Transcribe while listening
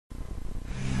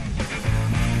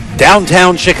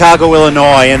Downtown Chicago,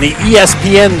 Illinois, and the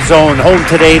ESPN Zone, home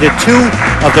today to two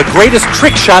of the greatest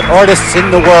trick shot artists in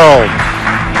the world.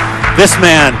 This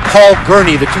man, Paul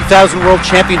GERNI, the 2000 World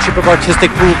Championship of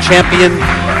Artistic Pool champion,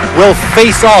 will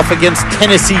face off against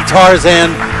Tennessee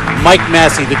Tarzan, Mike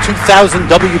Massey, the 2000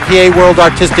 WPA World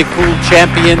Artistic Pool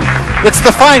champion. It's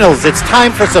the finals. It's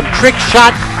time for some trick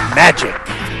shot magic.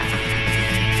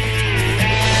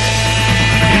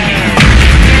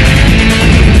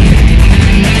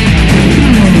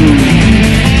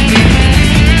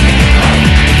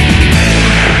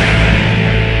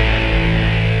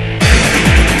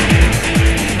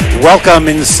 Welcome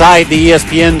inside the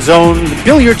ESPN Zone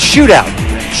billiard shootout,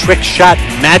 trick shot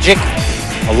magic.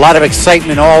 A lot of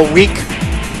excitement all week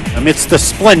amidst the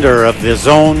splendor of the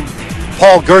zone.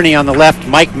 Paul GERNI on the left,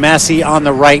 Mike Massey on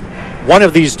the right. One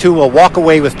of these two will walk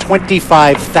away with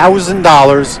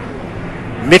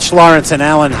 $25,000. Mitch Lawrence and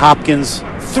Alan Hopkins,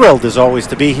 thrilled as always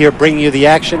to be here, bringing you the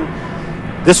action.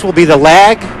 This will be the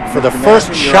lag for the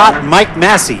first shot. Mike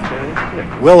Massey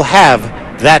will have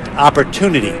that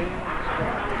opportunity.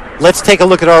 Let's take a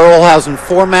look at our Olhausen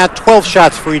format. 12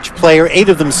 shots for each player, 8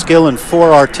 of them skill and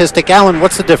 4 artistic. Alan,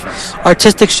 what's the difference?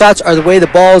 Artistic shots are the way the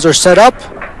balls are set up.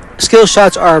 Skill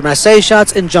shots are Massey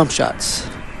shots and jump shots.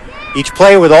 Each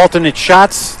player with alternate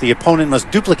shots. The opponent must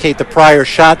duplicate the prior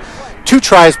shot. 2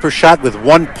 tries per shot with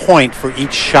 1 point for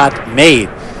each shot made.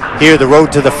 Here, the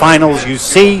road to the finals, you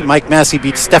see. Mike Massey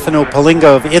beats Stefano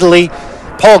Palinga of Italy.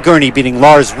 Paul GERNI beating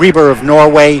Lars Reber of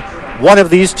Norway. One of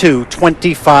these two,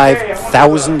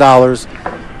 $25,000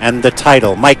 and the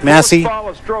title. Mike Massey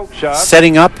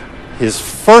setting up his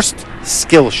first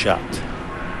skill shot.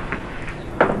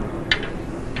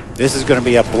 This is going to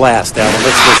be a blast, Alan.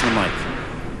 Let's listen to Mike.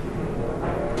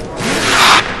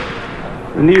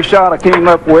 The new shot I came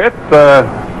up with,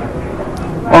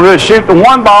 I'm going to shoot the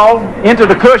one ball into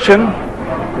the cushion.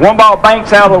 One ball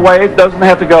banks out of the way, doesn't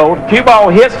have to go. The cue ball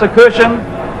hits the cushion,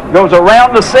 goes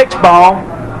around the 6 ball,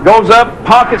 goes up,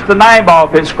 pockets the 9 ball.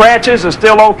 If it scratches, it's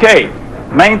still okay.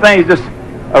 Main thing is just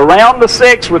around the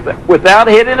 6 without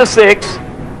hitting the 6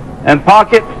 and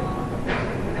pocket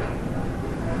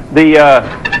the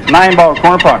 9 ball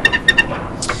corner pocket.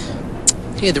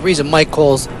 Yeah, the reason Mike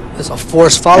calls this a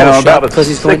force follow shot because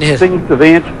he's going to hit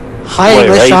high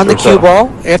English on the cue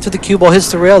ball. After the cue ball hits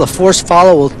the rail, the force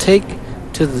follow will take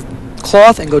to the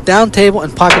cloth and go down table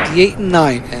and pocket the 8 and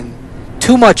 9. And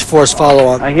too much force follow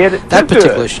on that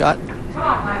particular shot.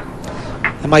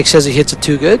 And Mike says he hits it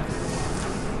too good.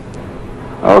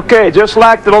 Okay, just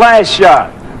like the last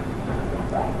shot.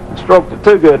 Stroked it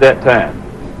too good that time.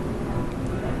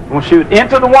 We'll shoot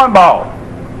into the 1 ball.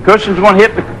 Cushion's going to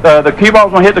hit the cue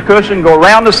ball's going to hit the cushion, go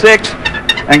around the 6,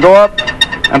 and go up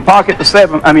and pocket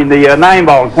the 9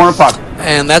 ball in corner pocket.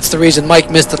 And that's the reason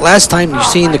Mike missed it last time. You've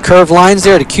seen the curved lines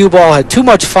there. The cue ball had too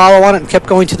much follow on it and kept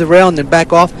going to the rail and then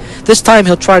back off. This time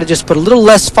he'll try to just put a little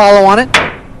less follow on it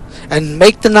and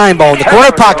make the 9 ball in the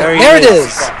corner pocket. There it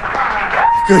is.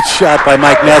 Good shot by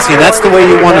Mike Massey, and that's the way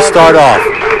you want to start off.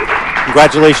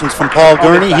 Congratulations from Paul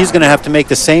GERNI. He's going to have to make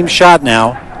the same shot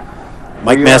now.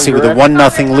 Mike Massey with a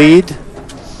 1-0 lead.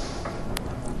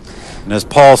 And as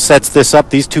Paul sets this up,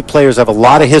 these two players have a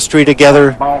lot of history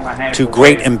together. Two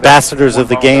great ambassadors of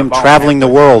the game, traveling the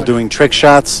world doing trick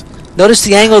shots. Notice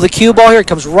the angle of the cue ball here. It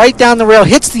comes right down the rail,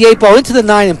 hits the 8 ball into the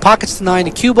 9 and pockets the 9.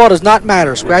 The cue ball does not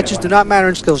matter. Scratches do not matter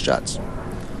in skill shots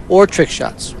or trick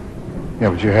shots. Yeah,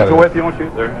 but you had it. So if you want to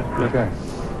shoot there. Okay.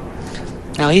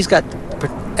 Now he's got to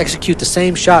execute the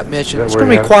same shot, Mitch. It's going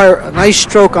to require a nice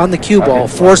stroke on the cue ball,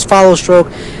 force follow stroke.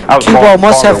 The cue ball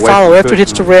must have follow after it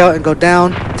hits the rail and go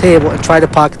down table and try to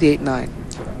pocket the 8-9.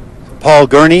 Paul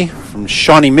GERNI from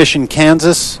Shawnee Mission,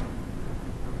 Kansas,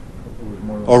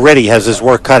 already has his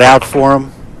work cut out for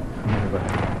him.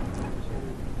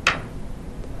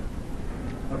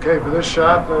 Okay, for this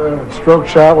shot, stroke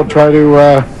shot, we'll try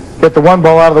to get the 1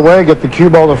 ball out of the way, get the cue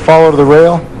ball to follow to the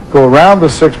rail, go around the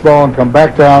 6 ball and come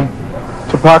back down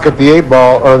to pocket the 8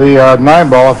 ball or the 9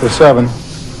 ball off the 7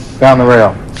 down the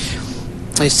rail.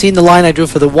 I've seen the line I drew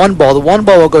for the 1 ball. The 1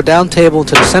 ball will go down table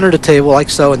to the center of the table like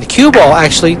so, and the cue ball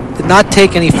actually did not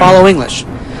take any follow English.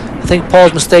 I think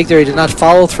Paul's mistake there, he did not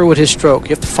follow through with his stroke.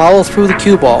 You have to follow through the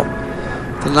cue ball,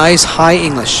 the nice high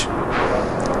English.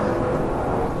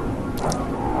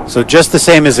 So just the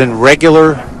same as in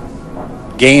regular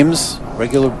games,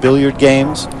 regular billiard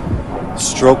games,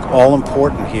 stroke all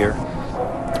important here.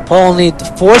 Paul needs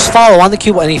force follow on the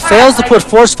cue ball, and he fails to put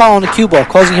force follow on the cue ball,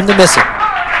 causing him to miss it.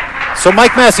 So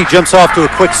Mike Massey jumps off to a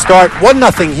quick start.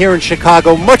 1-0 here in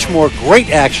Chicago. Much more great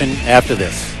action after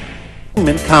this.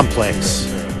 Complex.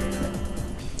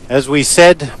 As we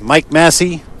said, Mike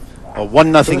Massey, A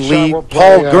 1-0 lead.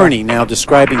 Paul Gurney now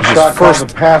describing his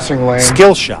first passing lane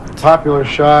skill shot. Popular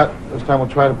shot. This time we'll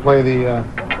try to play the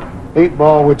 8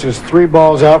 ball, which is 3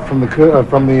 balls out from the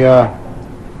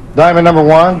diamond number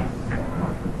 1.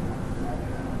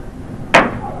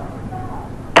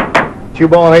 Cue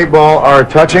ball and 8 ball are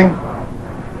touching.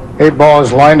 8 ball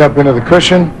is lined up into the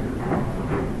cushion.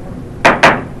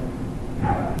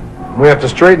 We have to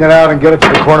straighten it out and get it to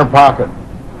the corner pocket.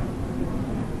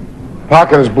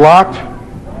 Pocket is blocked,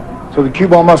 so the cue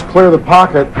ball must clear the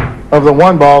pocket of the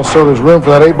 1 ball so there's room for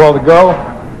that 8 ball to go.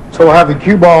 So we'll have the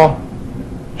cue ball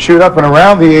shoot up and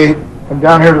around the 8, come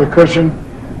down here to the cushion,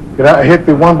 get out, hit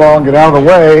the 1 ball and get out of the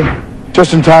way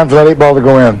just in time for that 8 ball to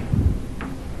go in.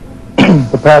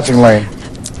 The passing lane.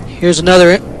 Here's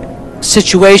another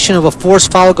situation of a force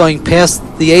follow going past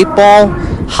the 8 ball.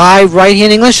 High right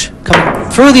hand English,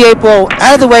 coming through the 8 ball,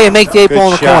 out of the way and make the 8 ball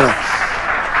in the corner.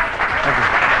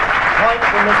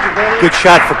 Good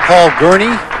shot for Paul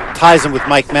Gurney. Ties him with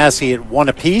Mike Massey at 1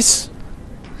 apiece.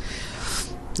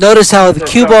 Notice how the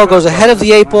cue ball goes ahead of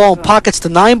the 8 ball and pockets the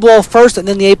 9 ball first, and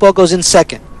then the 8 ball goes in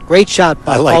second. Great shot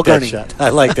by Paul Gurney. Shot. I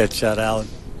like that shot, Alan.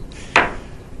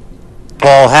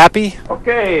 Paul happy?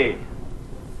 Okay.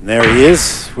 And there he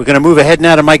is. We're going to move ahead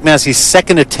now to Mike Massey's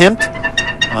second attempt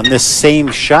on this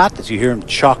same shot as you hear him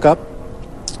chalk up.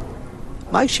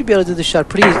 Mike should be able to do the shot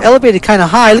pretty easy. Elevated kind of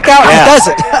high. Look out, he does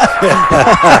it.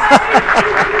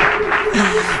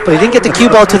 But he didn't get the cue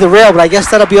ball to the rail, but I guess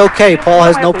that'll be okay. Paul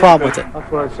has no problem with it.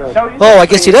 Oh, I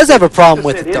guess he does have a problem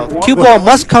with it, though. The cue ball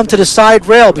must come to the side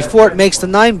rail before it makes the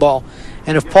 9 ball.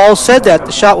 And if Paul said that,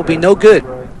 the shot will be no good.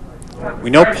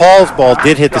 We know Paul's ball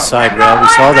did hit the side rail. We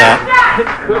saw that.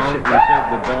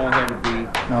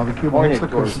 No, the cue ball hits the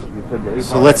cushion.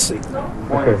 So let's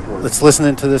listen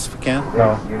into this if we can.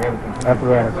 No, after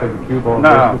that I said the cue ball.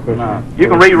 No. You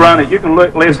can rerun it. You can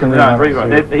listen.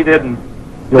 Rerun it. He didn't.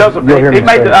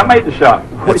 I made the shot.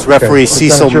 That's referee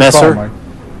Cecil Messer.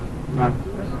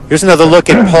 Here's another look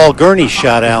at Paul Gurney's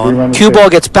shot, Alan. Cue ball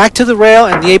gets back to the rail,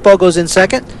 and the 8 ball goes in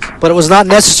second. But it was not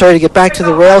necessary to get back to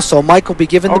the rail, so Mike will be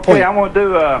given the point. Okay, I'm going to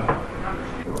do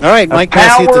all right, Mike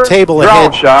Massey at the table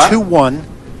ahead, 2-1.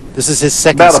 This is his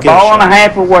second about a skill ball shot. and a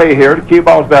half away here. The cue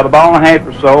ball is about a ball and a half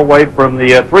or so away from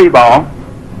the 3 ball.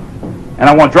 And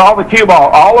I want to draw the cue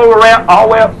ball all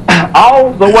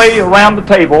the way around the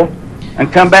table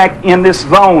and come back in this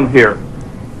zone here.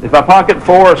 If I pocket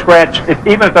 4 or scratch,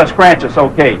 even if I scratch, it's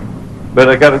okay. But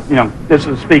I got to, this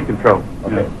is speed control.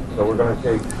 Okay, so we're going to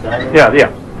take. Yeah.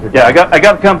 I got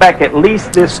to come back at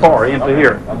least this far into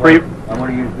here. I'm going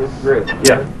to use this grid.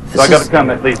 Yeah. So I got to come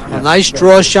at least. A nice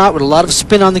draw shot with a lot of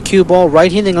spin on the cue ball,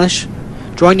 right hand English.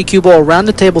 Drawing the cue ball around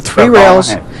the table, 3 rails.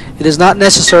 It is not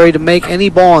necessary to make any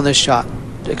ball on this shot,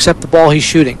 except the ball he's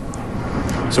shooting.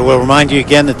 So we'll remind you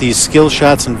again that these skill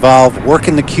shots involve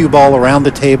working the cue ball around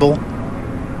the table.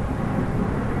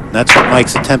 That's what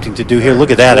Mike's attempting to do here.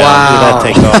 Look at that. Wow. Look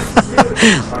at that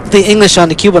takeoff. The English on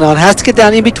the cue ball now. It has to get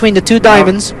down in between the 2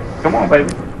 diamonds. Come on,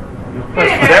 baby.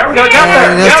 There we go. It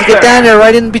has to get down there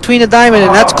right in between the diamond,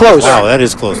 and that's close. Wow, that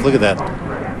is close. Look at that.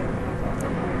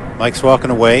 Mike's walking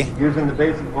away. Using the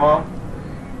basic ball?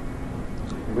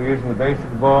 We're using the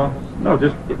basic ball? No,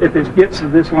 just if it gets to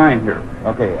this line here.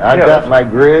 Okay, I've got my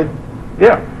grid.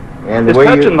 Yeah. And the it's way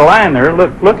touching the line there.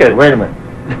 Look at it. Wait a minute.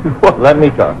 Let me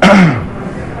talk.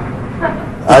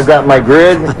 I've got my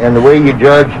grid, and the way you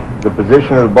judge the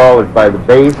position of the ball is by the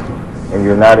base, and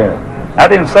you're not in it. I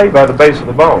didn't say by the base of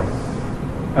the ball.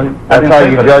 That's how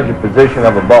you judge the position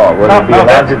of a ball, whether it be an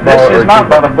object ball or this is not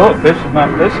by the book. This is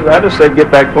not. This is. I just said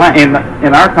get back to line.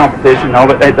 In our competition,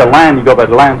 at the line you go by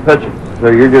the line touching.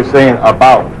 So you're just saying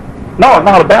about. No, it's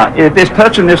not about. If it's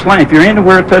touching this line, if you're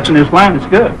anywhere touching this line, it's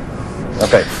good.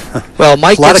 Okay. Well,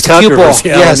 Mike gets the cue ball.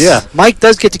 Yes, yeah. Mike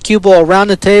does get the cue ball around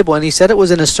the table, and he said it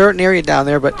was in a certain area down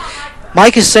there. But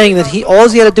Mike is saying that all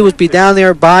he had to do was be down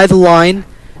there by the line,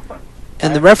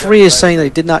 and the referee is saying that he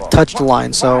did not touch the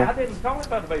line. So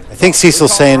I think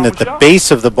Cecil's saying that the base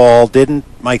of the ball didn't.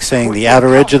 Mike's saying the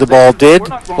outer edge of the ball did.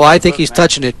 Well, I think he's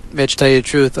touching it, Mitch, to tell you the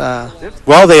truth.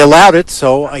 Well, they allowed it,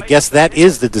 so I guess that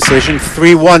is the decision.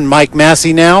 3-1 Mike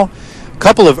Massey now.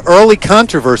 Couple of early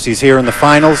controversies here in the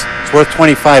finals. It's worth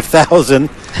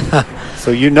 $25,000.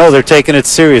 So you know they're taking it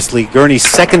seriously. Gurney's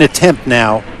second attempt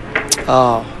now.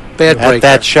 Oh, bad break. At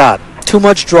that shot. Too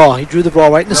much draw. He drew the ball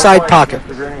right in the side pocket.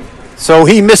 So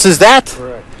he misses that.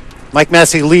 Mike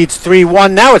Massey leads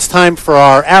 3-1. Now it's time for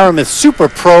our Aramis Super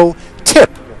Pro tip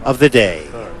of the day.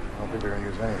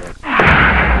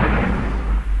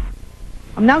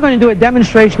 I'm now going to do a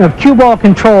demonstration of cue ball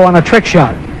control on a trick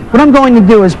shot. What I'm going to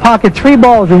do is pocket 3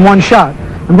 balls in one shot.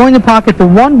 I'm I'm going to pocket the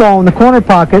 1 ball in the corner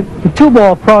pocket, the 2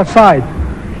 ball cross side.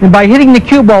 And by hitting the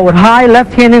cue ball with high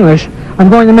left-hand English, I'm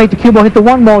going to make the cue ball hit the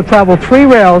 1 ball, travel 3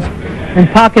 rails, and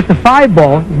pocket the 5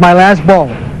 ball is my last ball.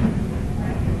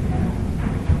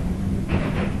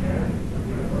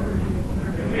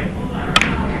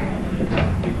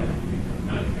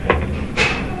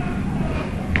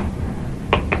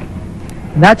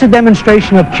 And that's a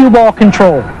demonstration of cue ball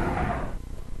control.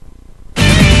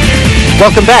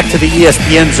 Welcome back to the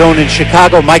ESPN Zone in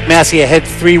Chicago. Mike Massey ahead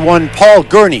 3-1. Paul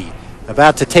GERNI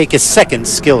about to take his second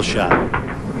skill shot.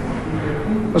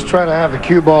 Let's try to have the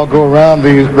cue ball go around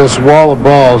this wall of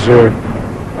balls here.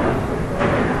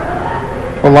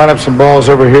 We'll line up some balls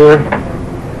over here.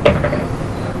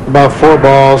 About 4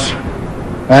 balls,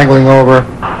 angling over.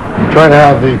 Try to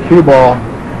have the cue ball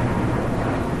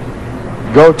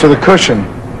go to the cushion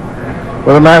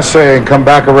with a Massey and come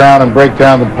back around and break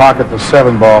down the pocket, the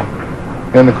 7 ball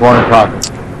in the corner pocket.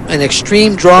 An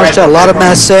extreme draw shot, a lot of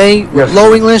Massey, Yes,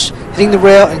 low English, hitting the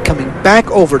rail and coming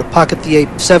back over to pocket the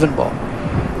 7 ball.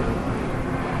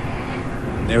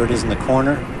 There it is in the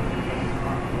corner.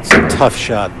 It's a tough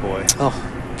shot, boy. Oh,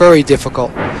 very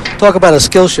difficult. Talk about a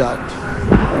skill shot.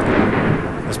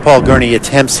 As Paul GERNI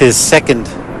attempts his second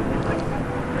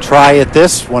try at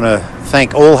this, want to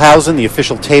thank Olhausen, the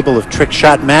official table of trick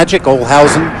shot magic.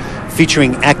 Olhausen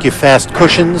featuring AccuFast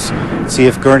cushions. See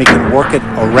if GERNI can work it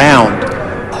around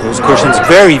those cushions.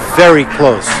 Very, very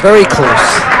close. Very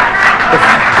close.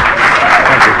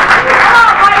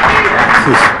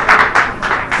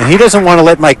 And he doesn't want to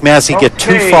let Mike Massey get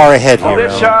too far ahead here. On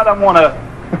this shot, I want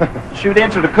to shoot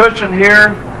into the cushion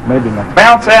here. Maybe not.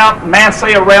 Bounce out,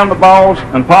 Massey around the balls,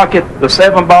 and pocket the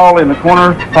 7 ball in the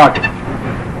corner pocket.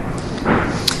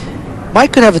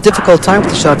 Mike could have a difficult time with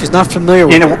the shot if he's not familiar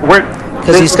with it.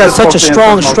 Because he's got such a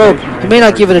strong stroke, he may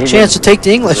not give it a chance to take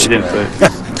the English.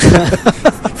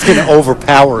 It's going to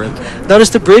overpower it. Notice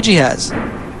the bridge he has.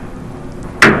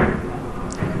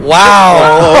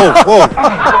 Wow. Whoa.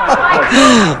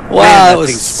 Wow, that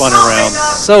was spun around.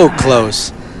 So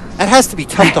close. That has to be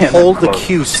tough to hold the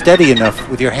cue steady enough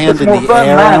with your hand in the air.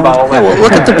 Yeah, well,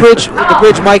 look at the bridge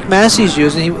Mike Massey's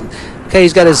using.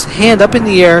 He's got his hand up in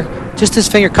the air, just his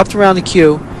finger cupped around the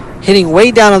cue, hitting way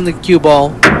down on the cue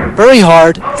ball, very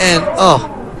hard, and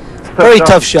very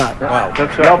tough shot. Wow.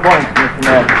 Tough shot.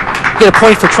 Get a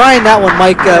point for trying that one,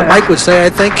 Mike. Mike would say, I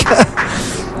think.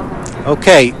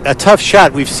 Okay, a tough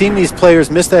shot. We've seen these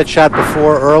players miss that shot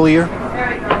before earlier.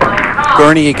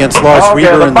 GERNI against Lars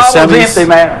Reber in the semis. Empty,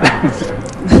 man.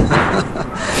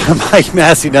 Mike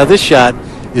Massey. Now this shot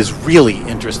is really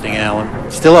interesting, Alan.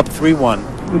 Still up 3-1.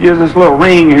 Use this little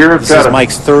ring here. This is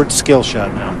Mike's third skill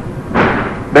shot now.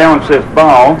 Balance this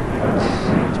ball.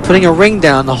 Putting a ring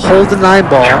down to hold the 9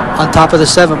 ball on top of the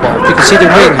 7 ball. You can see the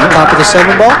ring on top of the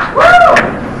 7 ball.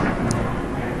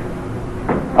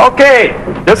 Okay,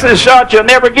 this is a shot you'll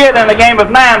never get in a game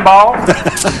of 9 ball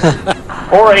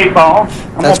or 8 ball.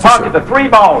 I'm going to pocket the 3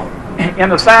 ball in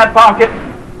the side pocket.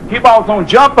 Cue ball's going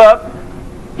to jump up,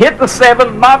 hit the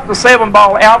 7, knock the 7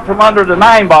 ball out from under the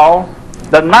 9 ball.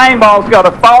 The 9 ball's got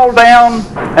to fall down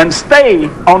and stay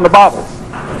on the bottle.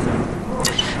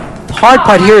 The hard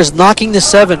part here is knocking the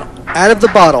 7 out of the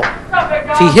bottle.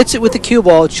 If he hits it with the cue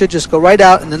ball, it should just go right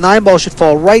out, and the 9 ball should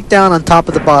fall right down on top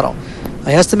of the bottle.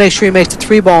 He has to make sure he makes the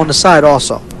 3 ball on the side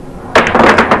also.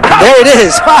 There it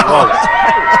is.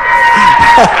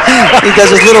 He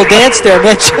does his little dance there,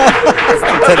 Mitch.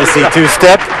 Tennessee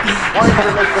 2-step.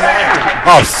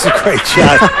 Oh, it's a great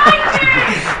shot.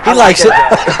 He likes it.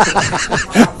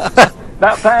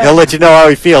 He'll let you know how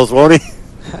he feels, won't he?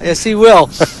 Yes, he will.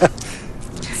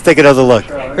 Let's take another look.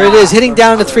 Here it is, hitting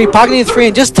down the 3, pocketing the 3,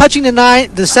 and just touching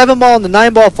the 7 ball, and the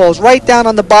 9 ball falls right down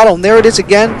on the bottle. And there it is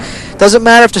again. Doesn't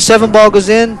matter if the 7 ball goes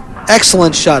in.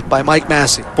 Excellent shot by Mike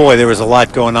Massey. Boy, there was a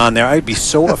lot going on there. I'd be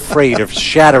so afraid of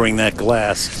shattering that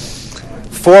glass.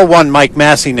 4-1 Mike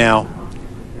Massey now.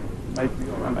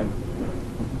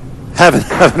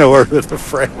 Having a word with a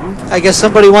friend. I guess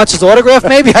somebody wants his autograph,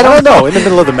 maybe? I don't know. In the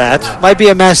middle of the match. Might be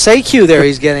a Massey cue there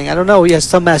he's getting. I don't know. He has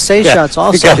some Massey shots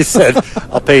also. The guy said,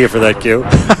 I'll pay you for that cue.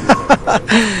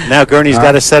 Now GERNI's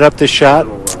got to set up this shot.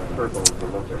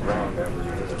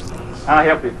 I'll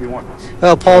help you if you want.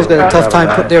 Well, Paul's got a tough time.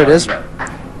 There it is.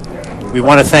 We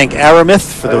want to thank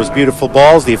Aramith for those beautiful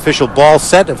balls, the official ball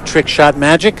set of Trick Shot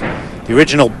Magic, the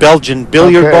original Belgian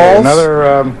billiard balls.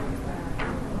 Another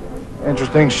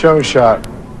interesting show shot.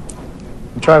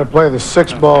 I'm trying to play the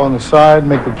 6 ball on the side,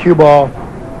 make the cue ball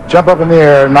jump up in the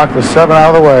air, knock the 7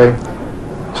 out of the way,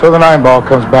 so the 9 ball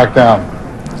comes back down.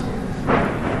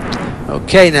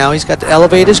 Okay, now he's got to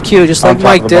elevate his cue just like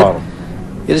Mike did.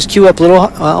 Get his cue up a little.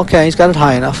 Okay, he's got it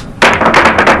high enough.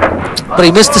 but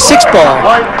he missed the 6 ball.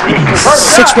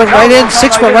 6 went right in.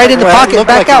 6 went right in the pocket and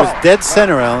back out. It was dead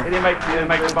center, Alan. He didn't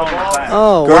make the ball inside.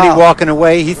 Oh, GERNI wow. walking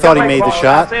away. He thought he made the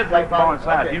shot. I said make the ball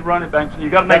inside. You run it back. You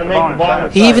got to make the ball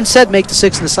inside. He even said make the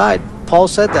 6 in the side. Paul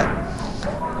said that.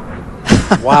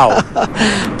 Wow.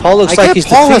 Paul looks like he's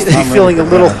Paul has to be feeling a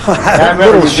little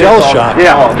shell shock.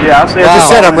 Yeah, I said. I just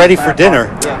said I'm ready for dinner.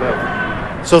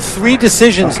 So 3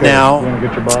 decisions now.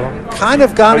 Kind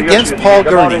of gone against Paul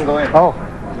GERNI. Oh.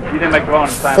 You didn't make the ball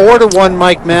inside. 4-1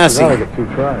 Mike Massey.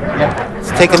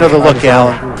 Let's take another look,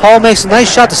 Alan. Paul makes a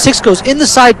nice shot. The 6 goes in the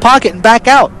side pocket and back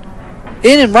out.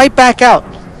 In and right back out.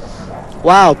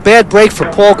 Wow, bad break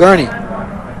for Paul GERNI.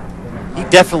 He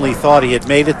definitely thought he had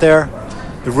made it there.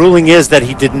 The ruling is that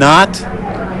he did not.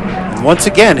 And once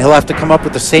again, he'll have to come up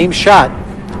with the same shot.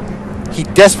 He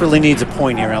desperately needs a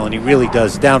point here, Alan. He really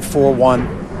does. Down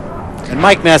 4-1. And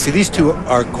Mike Massey, these two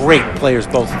are great players,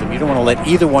 both of them. You don't want to let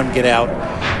either one get out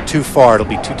too far. It'll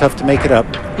be too tough to make it up.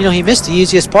 You know, he missed the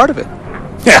easiest part of it.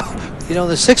 Yeah. You know,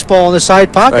 the 6 ball in the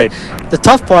side pocket. Right. The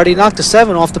tough part, he knocked the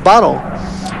 7 off the bottle.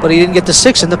 But he didn't get the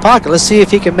 6 in the pocket. Let's see if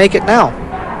he can make it now.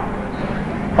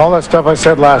 All that stuff I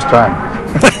said last time.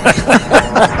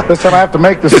 This time I have to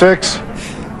make the 6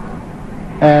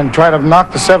 and try to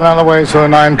knock the 7 out of the way so the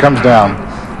 9 comes down.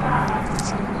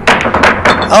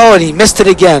 Oh, and he missed it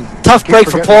again. Tough break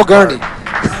for Paul GERNI.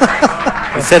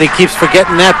 He said he keeps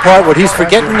forgetting that part. What he's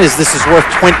forgetting is this is worth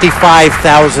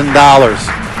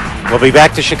 $25,000. We'll be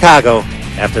back to Chicago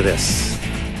after this.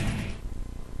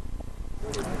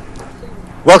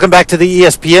 Welcome back to the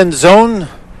ESPN Zone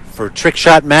for Trick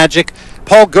Shot Magic.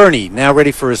 Paul GERNI now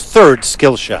ready for his 3rd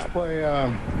skill shot.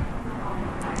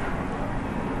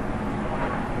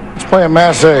 Let's play a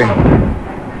Massey.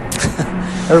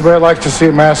 Everybody likes to see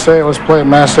a Massey. Let's play a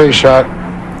Massey shot.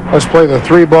 Let's play the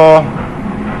 3 ball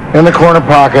in the corner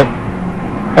pocket.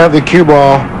 Have the cue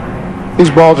ball.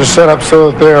 These balls are set up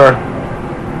so that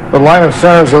the line of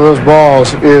centers of those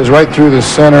balls is right through the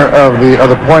center of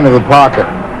the point of the pocket.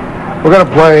 We're going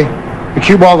to play the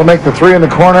cue ball to make the 3 in the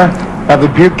corner. Have the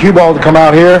cue ball to come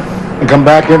out here and come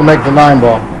back in to make the 9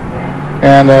 ball.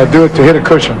 And do it to hit a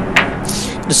cushion.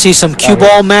 To see some cue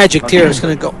ball magic here. It's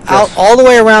going to go out all the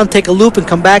way around, take a loop, and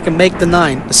come back and make the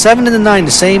 9. The 7 and the 9,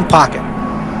 the same pocket.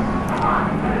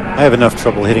 I have enough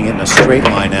trouble hitting it in a straight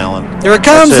line, Alan. There it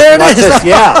comes. There it is.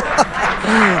 Yeah.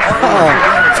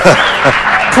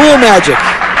 Pool magic.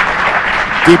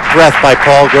 Deep breath by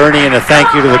Paul GERNI and a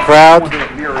thank you to the crowd.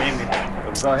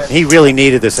 He really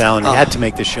needed this, Alan. He had to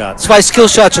make the shot. That's why skill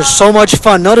shots are so much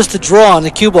fun. Notice the draw on the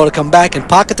cue ball to come back and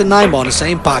pocket the 9 ball in the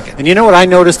same pocket. And you know what I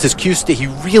noticed? His cue stick, he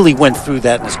really went through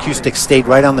that, and his cue stick stayed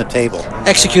right on the table.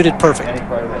 Executed perfect.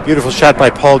 Beautiful shot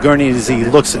by Paul GERNI as he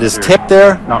looks at his tip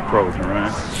there. Not frozen,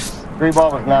 right? 3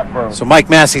 ball was not frozen. So Mike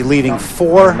Massey leading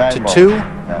 4-2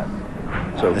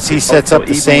 as he sets up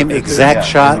the same exact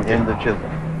shot.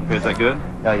 Is that good?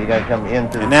 No, you got to come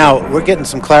into. And now we're getting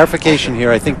some clarification here.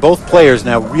 I think both players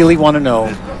now really want to know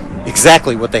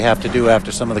exactly what they have to do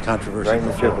after some of the controversy. Right in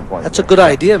the chisel point. That's a good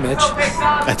idea, Mitch.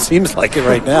 That seems like it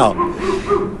right now.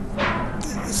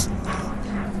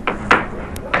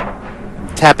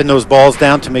 Tapping those balls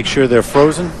down to make sure they're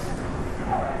frozen.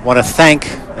 Want to thank,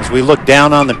 as we look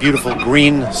down on the beautiful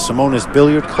green Simona's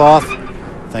billiard cloth,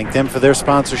 thank them for their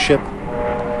sponsorship.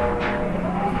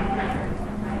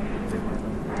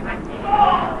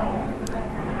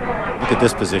 Look at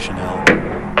this position, Al.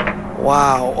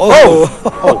 Wow. Oh!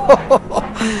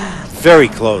 Very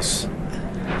close.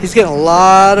 He's getting a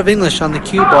lot of English on the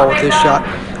cue ball with this shot.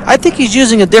 I think he's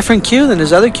using a different cue than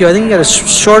his other cue. I think he got a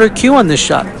shorter cue on this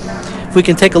shot. If we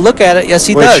can take a look at it, yes,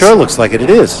 he does. It sure looks like it. It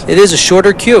is. It is a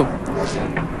shorter cue.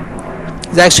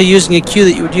 He's actually using a cue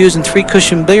that you would use in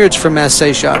 3-cushion billiards for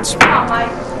Massey shots.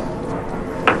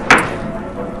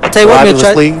 I'll tell you what, Mitch.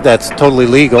 Obviously, that's totally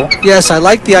legal. Yes, I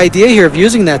like the idea here of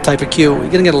using that type of cue. You're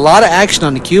going to get a lot of action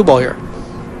on the cue ball here.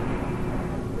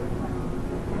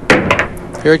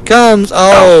 Here it comes.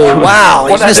 Oh, wow.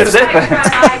 He's missed it.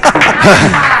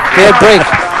 Bad break.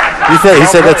 He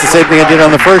said that's the same thing I did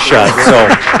on the first shot. So,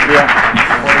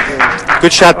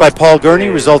 good shot by Paul GERNI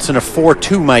results in a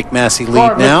 4-2 Mike Massey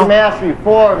lead now. Mr. Massey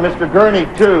 4, Mr. GERNI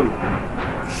 2.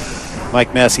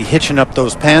 Mike Massey hitching up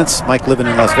those pants. Mike living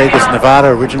in Las Vegas, Nevada,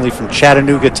 originally from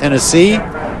Chattanooga, Tennessee.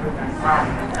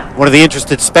 One of the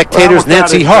interested spectators,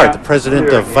 Nancy Hart, the president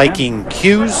of Viking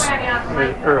Cues.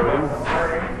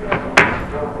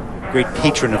 Great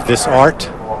patron of this art.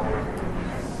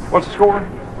 What's the score?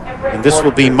 And this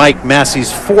will be Mike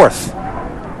Massey's 4th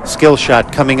skill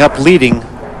shot coming up, leading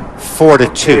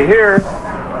 4-2. Here,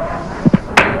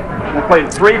 we'll play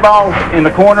 3 balls in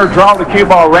the corner, draw the cue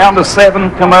ball around the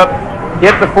 7, come up,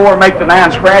 hit the 4, make the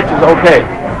 9 scratches, okay.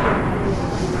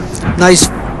 Nice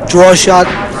draw shot,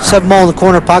 7 ball in the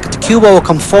corner pocket. The cue ball will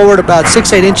come forward about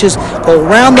 6-8 inches, go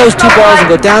around those 2 balls and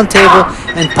go down table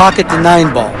and pocket the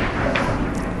 9 ball.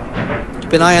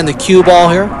 Keep an eye on the cue ball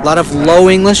here. A lot of low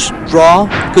English draw,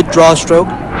 good draw stroke.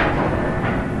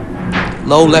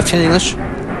 Low left-hand English.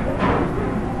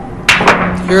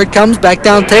 Here it comes, back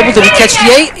down table. Did he catch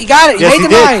the 8? He got it. He made the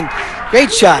 9.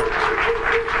 Great shot.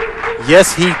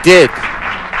 Yes, he did.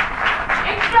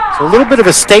 So a little bit of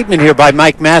a statement here by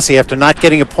Mike Massey after not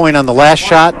getting a point on the last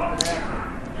shot.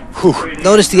 Whew.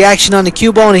 Notice the action on the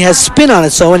cue ball, and he has spin on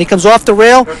it. So when he comes off the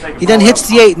rail, he then hits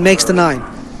the 8 and makes the 9.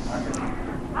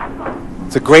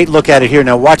 It's a great look at it here.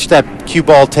 Now watch that cue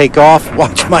ball take off.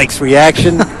 Watch Mike's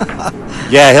reaction.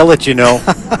 Yeah, he'll let you know.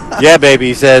 Yeah, baby,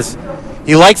 he says.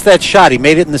 He likes that shot. He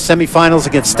made it in the semifinals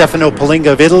against Stefano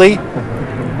Palinga of Italy.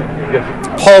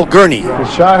 Paul GERNI. The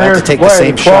shot here to take the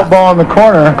same 12 shot. ball in the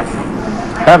corner.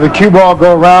 Have the cue ball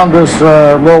go around this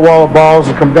little wall of balls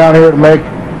and come down here to make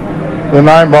the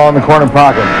 9 ball in the corner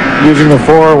pocket. Using the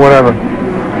 4 or whatever.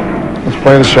 Let's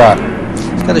play the shot.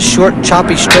 He's got a short,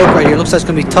 choppy stroke right here. Looks like it's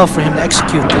going to be tough for him to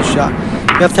execute this shot.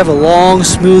 You have to have a long,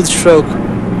 smooth stroke.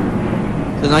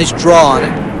 With a nice draw on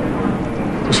it.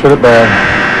 Just hit it bad.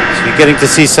 So you're getting to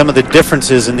see some of the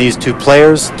differences in these two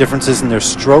players, differences in their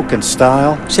stroke and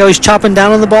style. See how he's chopping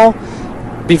down on the ball?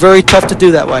 Be very tough to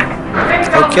do that way.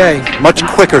 Okay. Much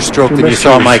quicker stroke than you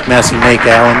saw Mike Massey make,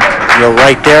 Alan. You're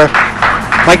right there.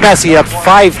 Mike Massey up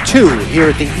 5-2 here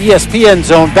at the ESPN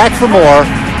Zone. Back for more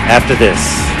after this.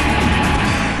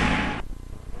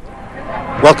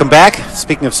 Welcome back.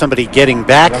 Speaking of somebody getting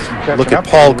back, look at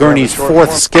Paul GERNI's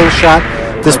 4th skill shot.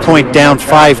 At this point down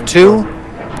 5-2.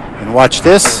 And watch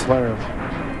this.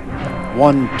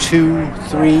 1, 2,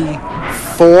 3,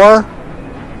 4.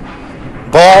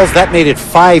 Balls. That made it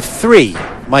 5-3.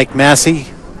 Mike Massey,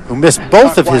 who missed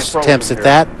both of his attempts at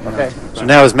that. So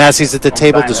now as Massey's at the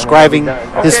table describing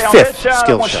his 5th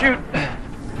skill shot. Shoot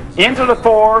into the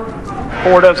 4.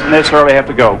 4 doesn't necessarily have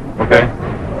to go. Okay.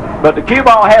 But the cue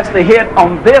ball has to hit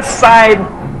on this side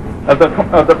of the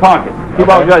pocket. Cue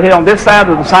ball's got to hit on this side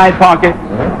of the side pocket.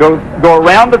 Go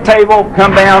around the table,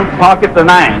 come down, pocket the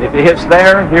 9. If it hits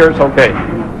there, here's okay.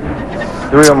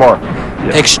 3 or more.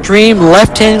 Extreme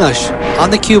left-hand English on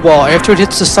the cue ball after it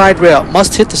hits the side rail.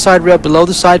 Must hit the side rail below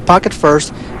the side pocket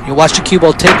first. You watch the cue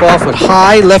ball take off with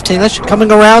high left-hand English,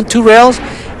 coming around 2 rails,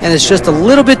 and it's just a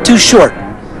little bit too short.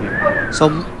 So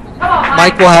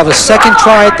Mike will have a second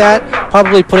try at that,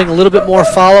 probably putting a little bit more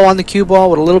follow on the cue ball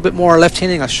with a little bit more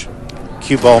left-hand English.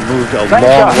 Cue ball moved a long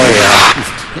way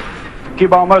out. Cue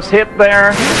ball must hit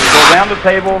there, go around the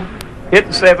table, hit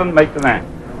the 7, make the 9.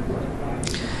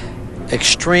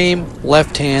 Extreme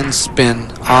left-hand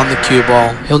spin on the cue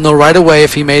ball. He'll know right away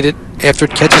if he made it after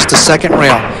it catches the second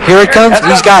rail. Here it comes.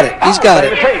 He's got it. He's got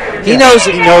it. He knows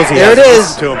it. He knows he there it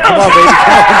is. To him. Come on, baby.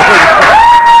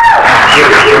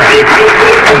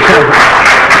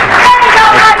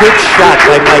 A good shot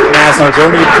by Mike Massey.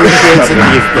 GERNI appreciates it.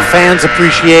 The fans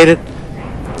appreciate it.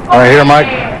 All right, here, Mike.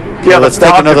 Yeah, let's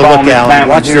take another look, Alan.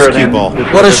 Watch this cue ball.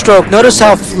 What a stroke. Notice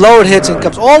how low it hits and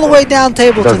comes all the way down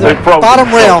table to the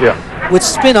bottom rail with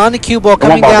spin on the cue ball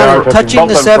coming down, touching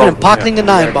the 7 and pocketing the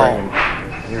 9 ball.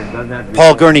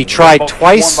 Paul GERNI tried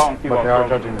twice,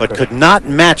 but could not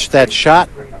match that shot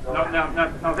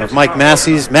of Mike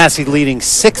Massey's. Massey leading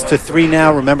 6-3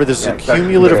 now. Remember, this is a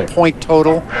cumulative point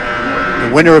total.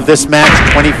 The winner of this match,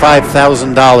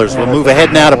 $25,000. We'll move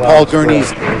ahead now to Paul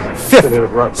GERNI's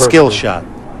 5th skill shot.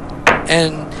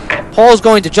 And Paul's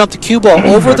going to jump the cue ball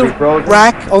over the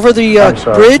rack, over the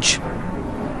bridge,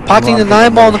 pocketing the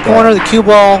 9 ball in the corner. The cue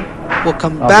ball will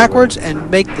come backwards and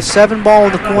make the 7 ball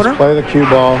in the corner. Let's play the cue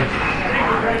ball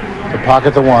to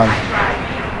pocket the 1.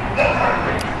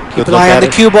 Keep an eye on the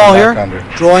cue ball here.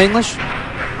 Draw English.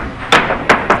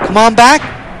 Come on back.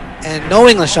 And no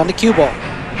English on the cue ball.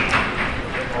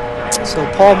 So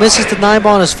Paul misses the 9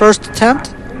 ball in his first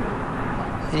attempt.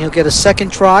 And he'll get a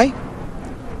second try.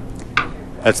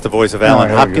 That's the voice of Alan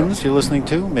Hopkins you're listening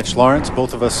to. Mitch Lawrence,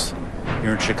 both of us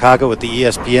here in Chicago at the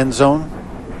ESPN Zone.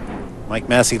 Mike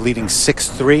Massey leading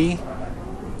 6-3.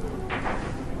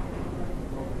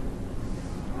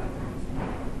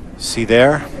 See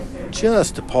there,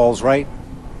 just to Paul's right,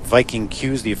 Viking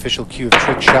cues, the official cue of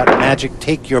Trick Shot Magic.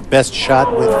 Take your best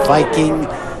shot with Viking.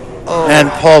 Oh.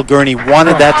 And Paul GERNI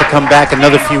wanted that to come back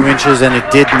another few inches, and it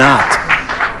did not.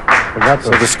 So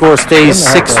the score stays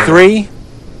 6-3.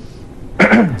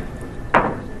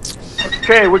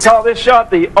 Okay, we call this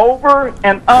shot the over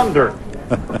and under.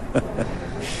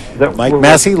 Mike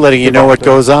Massey letting you know what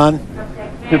goes on.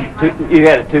 You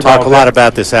had it Talk a lot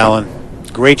about this, Alan.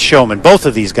 great showmen. Both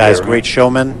of these guys, great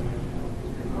showmen.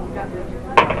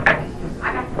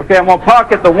 Okay, I'm going to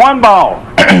pocket the 1 ball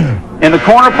in the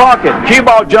corner pocket. Cue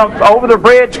ball jumps over the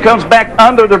bridge, comes back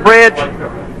under the bridge,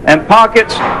 and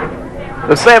pockets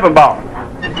the 7 ball.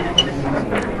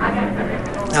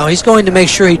 Now he's going to make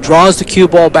sure he draws the cue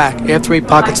ball back after he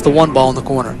pockets the 1 ball in the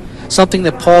corner. Something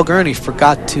that Paul GERNI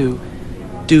forgot to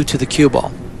do to the cue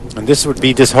ball. And this would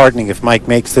be disheartening if Mike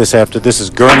makes this after this is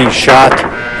GERNI's shot,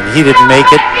 and he didn't make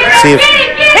it. See if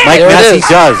Mike Massey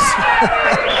does.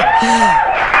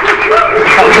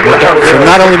 So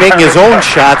not only making his own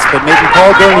shots, but making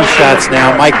Paul GERNI's shots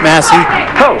now. Mike Massey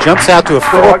jumps out to a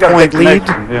 4-point lead,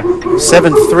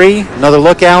 7-3. Another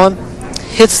look, Alan.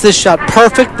 Hits this shot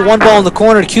perfect. The 1 ball in the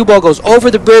corner. The cue ball goes over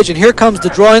the bridge, and here comes the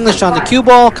draw English on the cue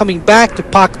ball, coming back to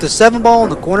pocket the 7 ball in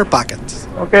the corner pocket.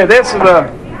 Okay, this is a...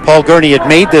 Paul GERNI had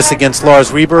made this against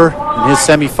Lars Reber in his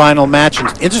semifinal match, and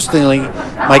interestingly,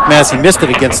 Mike Massey missed it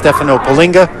against Stefano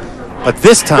Polinga, but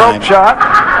this time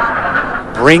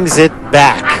brings it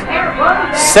back.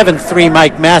 7-3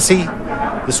 Mike Massey.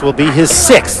 This will be his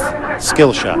 6th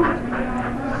skill shot.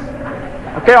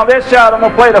 Okay, on this shot, I'm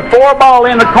going to play the 4 ball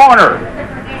in the corner.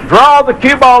 Draw the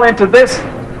cue ball into the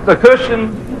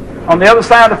cushion on the other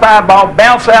side of the 5 ball,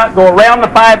 bounce out, go around the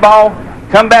 5 ball,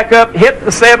 come back up, hit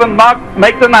the 7,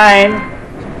 make the 9,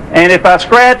 and if I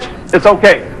scratch, it's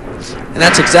okay. And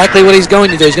that's exactly what he's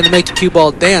going to do. He's going to make the cue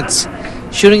ball dance.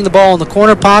 Shooting the ball in the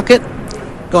corner pocket,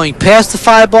 going past the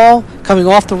 5 ball, coming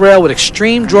off the rail with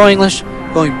extreme draw English,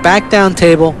 going back down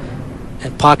table,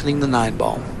 and pocketing the 9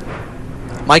 ball.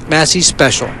 Mike Massey's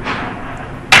special.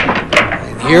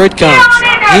 And here it comes.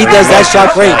 He does that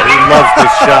shot great. He loves this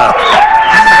shot.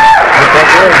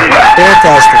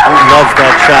 Fantastic. He loves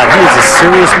that shot. He is a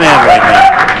serious man right now.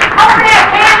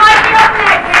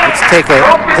 Let's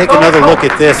take another look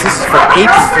at this. This is for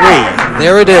 8-3.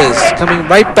 There it is, coming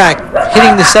right back,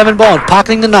 hitting the 7 ball and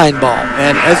pocketing the 9 ball.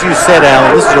 And as you said,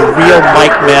 Alan, this is a real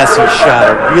Mike Massey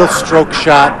shot, a real stroke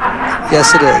shot.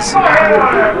 Yes, it is.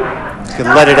 He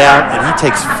can let it out, and he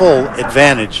takes full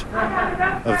advantage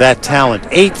of that talent.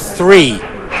 8-3,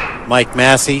 Mike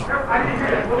Massey.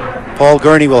 Paul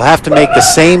GERNI will have to make the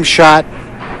same shot,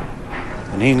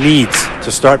 and he needs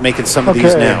to start making some of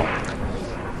these now.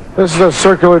 This is a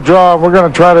circular draw. We're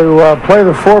going to try to play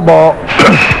the 4 ball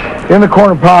in the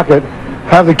corner pocket,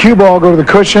 have the cue ball go to the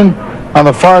cushion on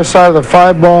the far side of the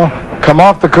 5 ball, come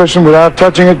off the cushion without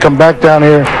touching it, come back down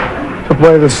here to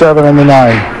play the 7 and the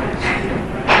 9.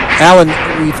 Alan,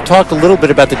 we've talked a little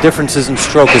bit about the differences in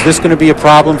stroke. Is this going to be a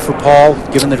problem for Paul,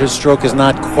 given that his stroke is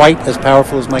not quite as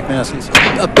powerful as Mike Massey's?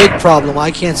 A big problem. I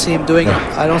can't see him doing it.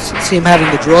 I don't see him having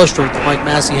the draw stroke that Mike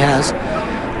Massey has.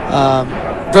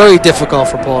 Very difficult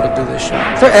for Paul to do this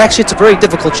shot. Actually, it's a very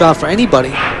difficult shot for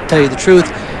anybody, to tell you the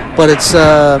truth. But it's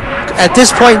at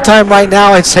this point in time right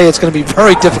now, I'd say it's going to be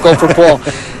very difficult for Paul.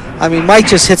 I mean, Mike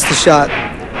just hits the shot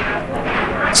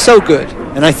so good.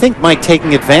 And I think Mike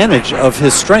taking advantage of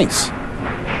his strengths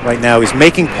right now. He's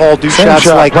making Paul do shots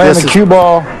like this. The cue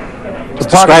ball.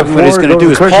 Describing what he's going to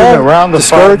do. Is Paul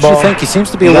discouraged, you think? He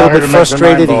seems to be a little bit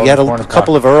frustrated. He had a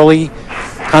couple of early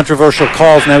controversial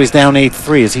calls. Now he's down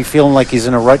 8-3. Is he feeling like he's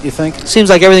in a rut, you think? Seems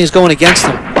like everything's going against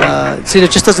him. See,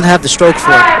 it just doesn't have the stroke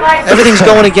for it. Everything's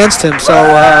going against him. So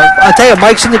I'll tell you,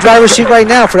 Mike's in the driver's seat right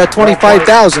now for that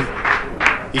 $25,000.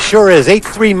 He sure is.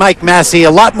 8-3 Mike Massey.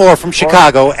 A lot more from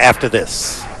Chicago after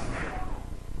this.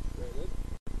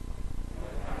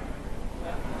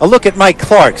 A look at Mike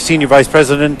Clark, Senior Vice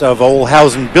President of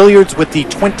Olhausen Billiards, with the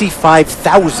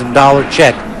 $25,000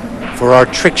 check for our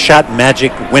trick shot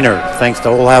magic winner. Thanks to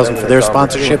Olhausen for their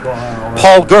sponsorship.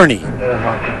 Paul GERNI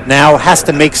now has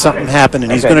to make something happen,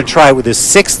 and he's going to try with his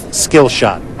 6th skill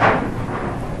shot.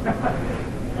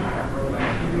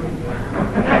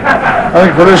 I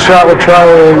think for this shot we'll try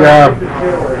a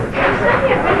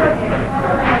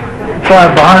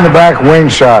behind the back wing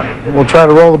shot. We'll try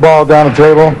to roll the ball down the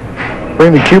table,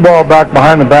 bring the cue ball back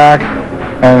behind the back,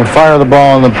 and fire the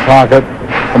ball in the pocket,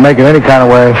 and make it any kind of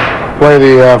way. Play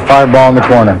the 5 ball in the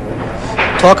corner.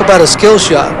 Talk about a skill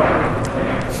shot.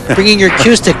 Bringing your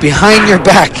cue stick behind your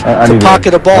back to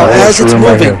pocket a ball as it's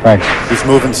moving. Right. He's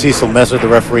moving Cecil Messer, the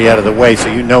referee, out of the way, so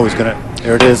you know he's going to.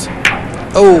 There it is.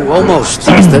 Oh, almost.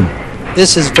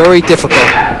 This is very difficult.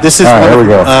 This is one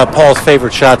of Paul's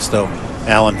favorite shots, though,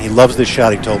 Alan. He loves this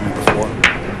shot, he told me before.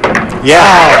 Yeah.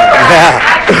 Yeah.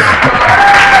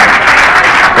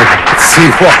 Let's see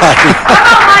why.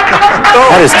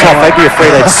 That is tough. I'd be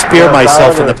afraid I'd spear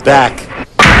myself in the back.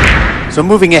 So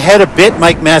moving ahead a bit,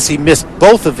 Mike Massey missed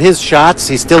both of his shots.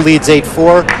 He still leads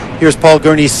 8-4. Here's Paul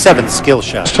GERNI's 7th skill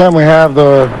shot. This time we have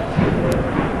the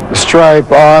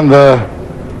stripe on the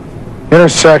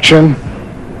intersection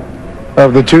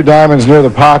of the two diamonds near the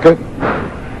pocket.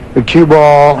 The cue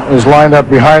ball is lined up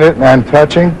behind it and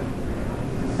touching,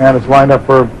 and it's lined up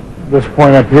for this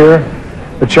point up here.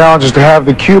 The challenge is to have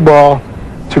the cue ball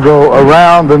to go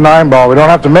around the 9-ball. We don't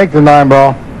have to make the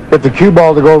 9-ball, get the cue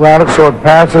ball to go around it so it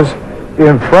passes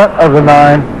in front of the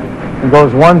 9 and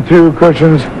goes 1, 2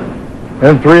 cushions,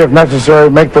 and 3 if necessary,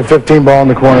 make the 15-ball in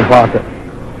the corner pocket.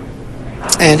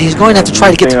 And he's going to have to try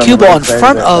to get the cue ball in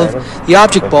front of the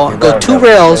object ball and go 2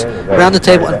 rails around the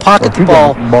table and pocket the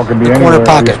ball in the corner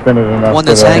pocket, one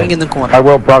that's hanging in the corner. I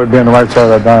will probably be on the right side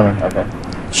of that diamond. Okay.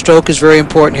 Stroke is very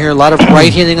important here. A lot of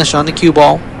right English on the cue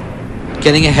ball,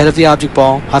 getting ahead of the object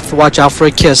ball. Have to watch out for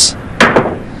a kiss.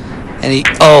 And he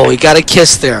got a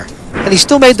kiss there. And he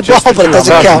still made the ball, but it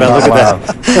doesn't count. Look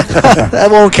at that.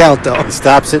 That won't count, though. He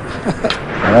stops it.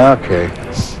 Okay.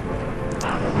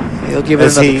 He'll give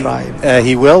it another try.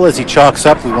 He will, as he chalks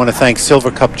up. We want to thank Silver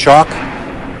Cup Chalk,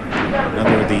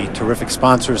 another of the terrific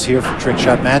sponsors here for Trick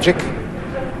Shot Magic.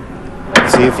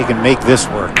 Let's see if he can make this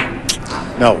work.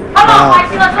 No.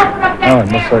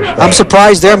 I'm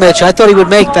surprised there, Mitch. I thought he would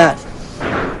make that.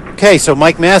 Okay, so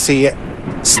Mike Massey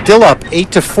still up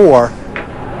 8-4.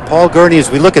 Paul GERNI, as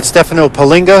we look at Stefano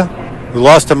Palinga, who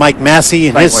lost to Mike Massey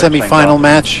in his semifinal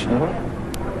match.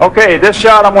 Okay, this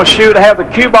shot I'm going to shoot. I have the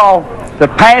cue ball to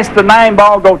pass the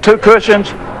 9-ball, go 2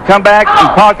 cushions, come back and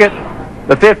pocket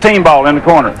the 15-ball in the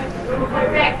corner.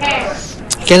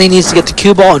 Again, he needs to get the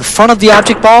cue ball in front of the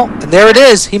object ball, and there it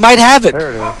is. He might have it.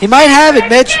 He might have it,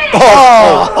 Mitch.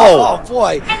 Oh,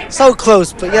 boy. So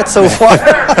close, but yet so far.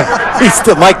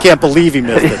 Mike can't believe he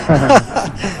missed it.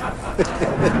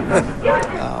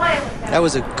 That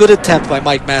was a good attempt by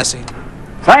Mike Massey.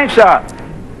 Same shot.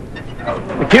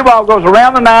 The cue ball goes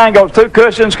around the 9, goes 2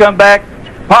 cushions, come back,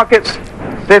 pockets,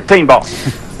 15-ball.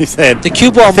 He said, the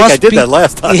cue ball must I did that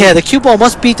last time. Yeah, the cue ball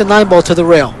must beat the 9-ball to the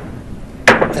rail.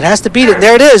 It has to beat it.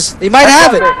 There it is. He might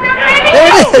have it. There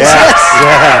it is. Yes.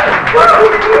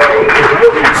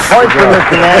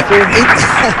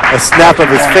 A snap of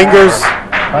his fingers.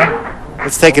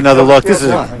 Let's take another look. This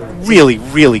is a really,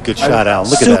 really good shot, Al.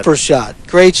 Look at that. Super shot.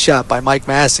 Great shot by Mike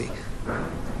Massey.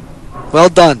 Well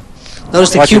done.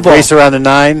 Notice the cue ball. Race around the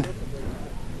 9.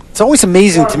 It's always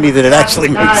amazing to me that it actually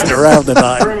makes it around the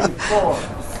 9.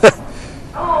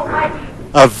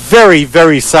 A very,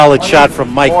 very solid shot from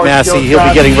Mike Massey. He'll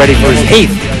be getting ready for his 8th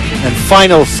and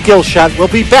final skill shot. We'll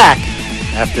be back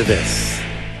after this.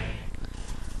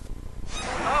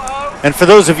 And for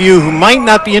those of you who might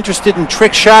not be interested in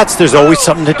trick shots, there's always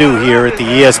something to do here at the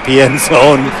ESPN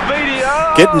Zone.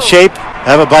 Get in shape,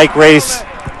 have a bike race.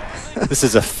 This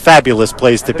is a fabulous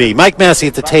place to be. Mike Massey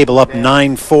at the table up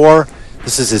 9-4.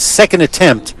 This is his 2nd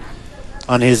attempt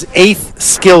on his 8th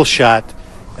skill shot.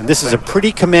 And this is a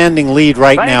pretty commanding lead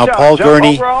right now. Paul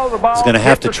GERNI is going to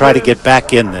have to try to get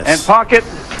back in this. And pocket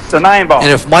the 9-ball.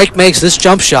 And if Mike makes this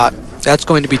jump shot, that's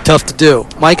going to be tough to do.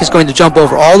 Mike is going to jump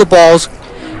over all the balls,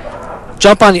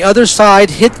 jump on the other side,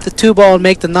 hit the 2-ball, and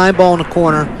make the 9-ball in the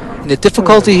corner. And the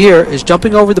difficulty here is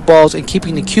jumping over the balls and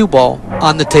keeping the cue ball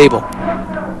on the table.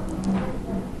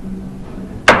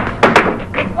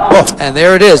 Oh. And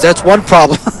there it is. That's one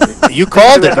problem. You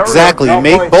called it exactly.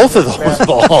 Make both of those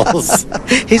balls.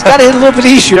 He's got to hit a little bit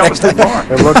easier next time.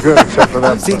 It looked good except for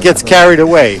that. He gets carried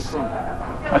away.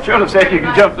 I should have said you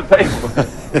can jump the table.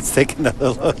 Let's take another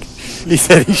look. He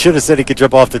said he should have said he could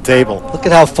jump off the table. Look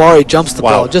at how far he jumps the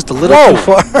ball. Just a little too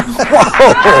far.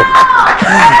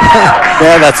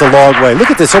 Yeah, that's a long way.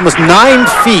 Look at this. Almost 9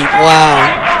 feet.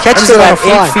 Wow. Catches it about on a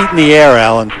fly. 8 feet in the air,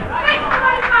 Alan.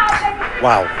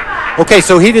 Wow. Okay,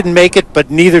 so he didn't make it, but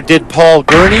neither did Paul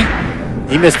GERNI.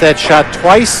 He missed that shot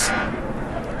twice.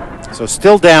 So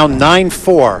still down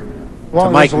 9-4 to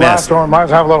Mike Massey. Might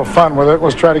have a little fun with it.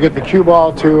 Let's try to get the cue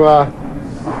ball to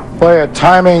play a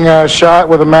timing shot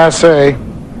with a Massey.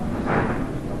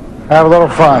 Have a little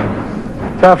fun.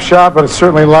 Tough shot, but it's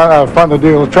certainly fun to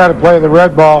do. Let's try to play the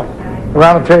red ball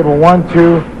around the table. 1,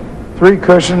 2, 3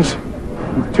 cushions.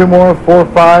 2 more, 4,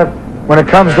 5. When it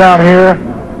comes down here,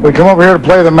 we come over here to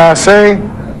play the Massey,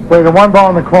 play the 1-ball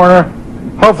in the corner.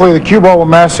 Hopefully the cue ball will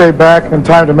Massey back in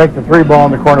time to make the 3-ball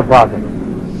in the corner pocket.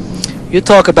 You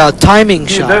talk about timing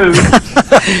shot.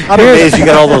 I'm amazed you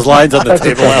got all those lines on the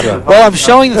table. Well, I'm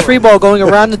showing the 3-ball going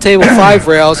around the table 5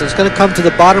 rails. It's going to come to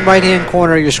the bottom right-hand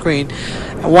corner of your screen.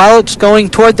 And while it's going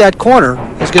toward that corner,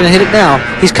 he's going to hit it now.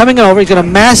 He's coming over. He's going to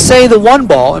Massey the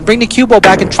 1-ball and bring the cue ball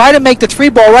back and try to make the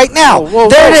 3-ball right now.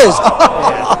 There it is.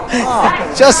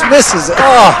 Just misses it.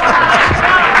 Oh,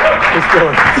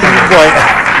 boy.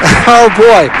 Oh,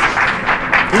 boy.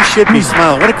 He should be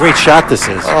smiling. What a great shot this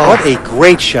is. Oh. What a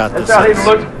great shot this is.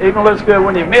 Even looks good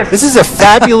when you miss it. This is a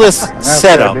fabulous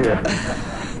setup. Yeah.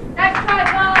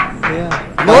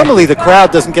 Normally the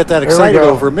crowd doesn't get that excited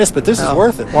over a miss, but this is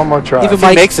worth it. One more try. Even If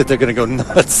he makes it, they're going to go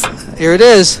nuts. Here it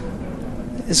is.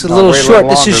 It's a little short.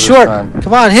 This is short.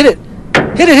 Come on, hit it.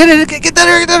 Hit it, hit it. Get that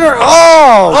here, get that here.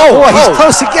 Oh, boy, he's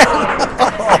close again.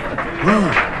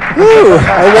 Woo,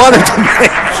 I wanted to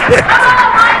make it.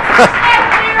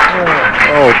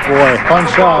 Oh, boy. Fun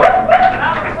shot.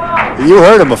 You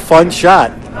heard him, a fun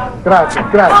shot. Grazie,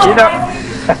 grazie. You know,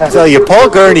 I tell you, Paul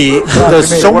GERNI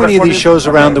does so many of these shows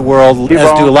around the world,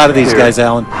 as do a lot of these guys,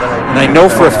 Alan. And I know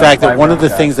for a fact that one of the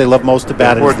things they love most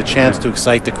about it is the chance to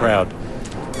excite the crowd.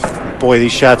 Boy,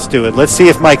 these shots do it. Let's see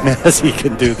if Mike Massey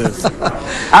can do this.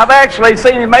 I've actually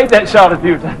seen him make that shot a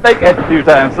few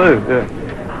times too.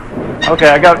 Yeah. Okay,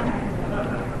 I got.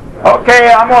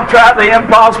 Okay, I'm going to try the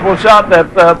impossible shot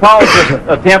that Paul just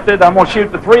attempted. I'm going to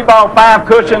shoot the 3-ball, 5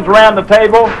 cushions around the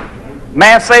table.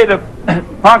 Massey to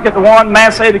pocket the 1,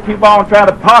 Massey the cue ball, and try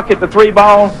to pocket the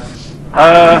 3-ball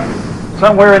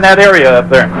somewhere in that area up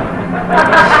there.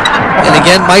 And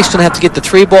again, Mike's going to have to get the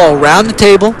 3-ball around the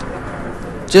table,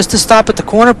 just to stop at the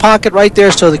corner pocket right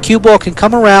there so the cue ball can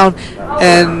come around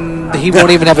and he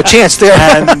won't even have a chance there.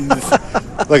 And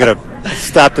look at him,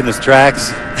 stopped in his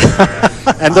tracks.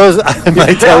 And those, I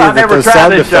might tell you that those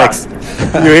sound effects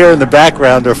you hear in the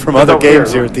background are from other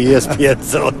games here at the ESPN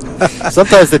zone.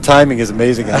 Sometimes the timing is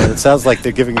amazing. It sounds like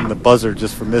they're giving him the buzzer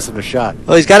just for missing a shot.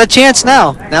 Well, he's got a chance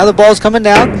now. Now the ball's coming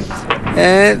down.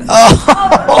 And,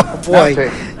 oh, boy.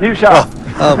 New shot.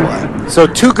 Oh, boy. So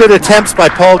 2 good attempts by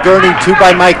Paul GERNI, 2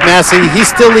 by Mike Massey. He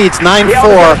still leads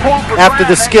 9-4 after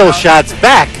the skill shots.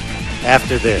 Back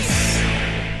after this.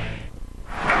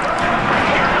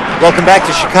 Welcome back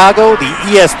to Chicago, the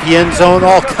ESPN zone.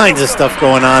 All kinds of stuff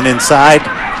going on inside.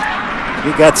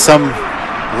 You got some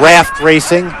raft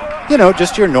racing. You know,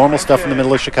 just your normal stuff in the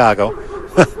middle of Chicago.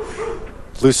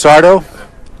 Lusardo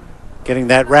getting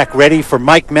that rack ready for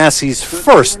Mike Massey's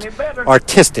first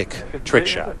artistic trick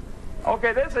shot.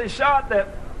 Okay, this is a shot that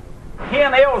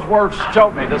Ken Ellsworth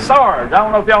showed me, the Sarge. I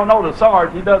don't know if y'all know the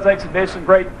Sarge. He does exhibition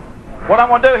great. What I'm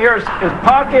going to do here is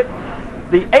pocket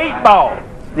the 8-ball.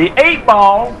 The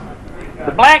 8-ball,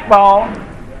 the black ball,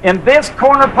 in this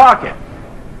corner pocket.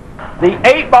 The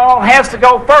 8-ball has to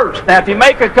go first. Now, if you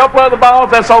make a couple other balls,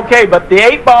 that's okay, but the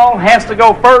 8-ball has to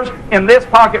go first in this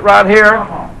pocket right here.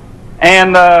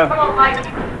 And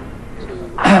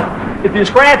if you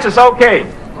scratch, it's okay.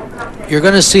 You're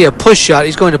going to see a push shot.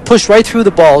 He's going to push right through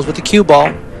the balls with the cue ball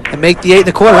and make the 8 in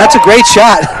the corner. That's a great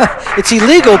shot. It's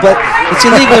illegal, but it's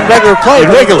illegal in regular play.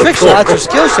 Regular trick shots or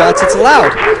skill shots, it's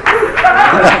allowed.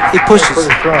 He pushes.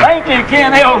 Thank you,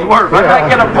 Ken Ellsworth. I might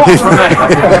get a point from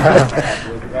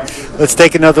that. Let's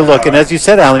take another look. And as you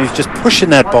said, Alan, he's just pushing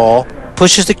that ball.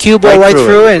 Pushes the cue ball right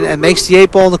through and makes the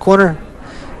 8-ball in the corner.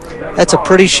 That's a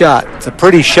pretty shot. It's a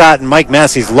pretty shot, and Mike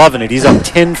Massey's loving it. He's up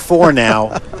 10-4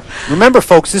 now. Remember,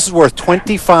 folks, this is worth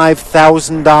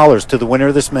 $25,000 to the winner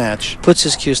of this match. Puts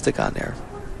his cue stick on there.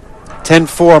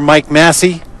 10-4, Mike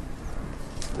Massey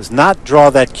does not draw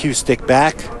that cue stick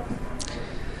back.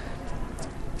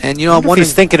 And, you know, I'm wondering if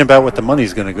he's thinking about what the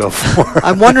money's going to go for.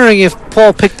 I'm wondering if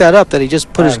Paul picked that up, that he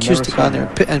just put his cue stick on there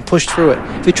and pushed through it.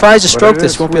 If he tries to stroke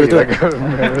this, he won't be able to do it.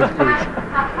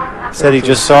 Said he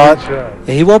just saw it.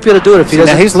 Yeah, he won't be able to do it if he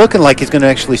doesn't. Now he's looking like he's going to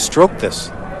actually stroke this.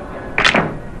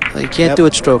 Well, you can't do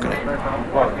it stroking it.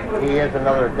 He has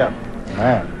another attempt.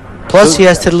 Man. Plus, he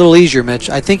has to hit a little easier, Mitch.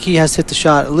 I think he has to hit the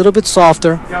shot a little bit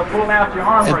softer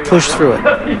and push through it.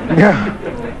 Yeah.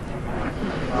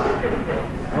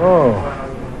 Oh.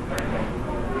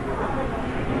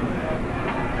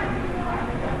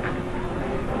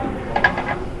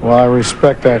 Well, I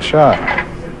respect that shot.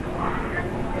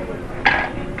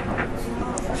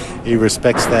 He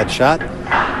respects that shot.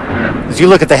 As you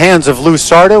look at the hands of Lou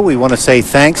Sardo, we want to say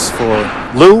thanks for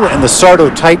Lou and the Sardo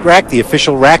Tight Rack, the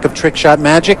official rack of Trick Shot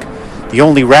Magic, the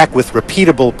only rack with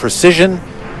repeatable precision.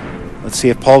 Let's see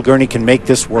if Paul GERNI can make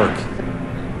this work.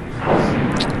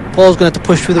 Paul's going to have to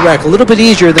push through the rack a little bit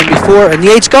easier than before, and the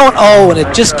 8's going. Oh, and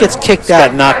it just gets kicked out.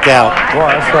 Got knocked out. Well,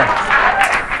 that's right.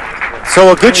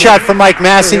 So a good shot for Mike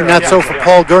Massey, not so for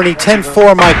Paul GERNI.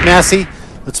 10-4, Mike Massey.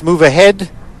 Let's move ahead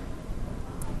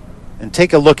and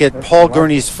take a look at Paul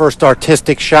GERNI's first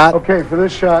artistic shot. Okay, for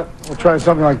this shot, we'll try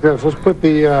something like this. Let's put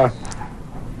the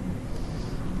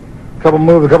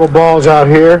move a couple balls out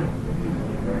here.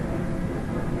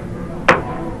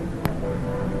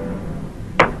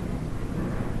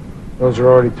 Those are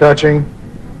already touching,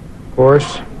 of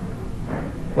course.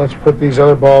 Let's put these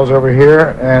other balls over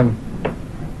here, and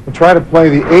we'll try to play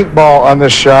the 8-ball on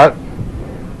this shot.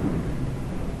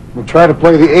 will try to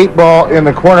play the 8 ball in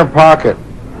the corner pocket.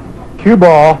 Cue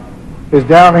ball is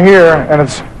down here, and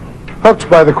it's hooked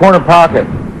by the corner pocket.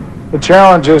 The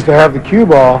challenge is to have the cue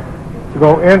ball to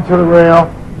go into the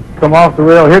rail, come off the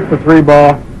rail, hit the 3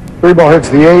 ball. 3 ball hits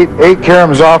the 8. 8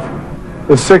 caroms off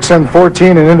the 6 and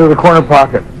 14 and into the corner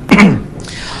pocket.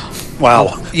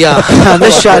 Wow. Yeah, on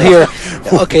this shot here,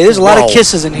 okay, there's a lot of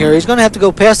kisses in here. He's going to have to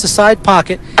go past the side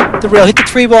pocket, the rail, hit the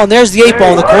 3 ball, and there's the 8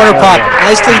 ball in the corner pocket.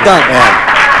 Nicely done. Yeah.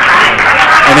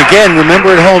 And again, remember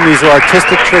at home, these are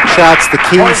artistic trick shots. The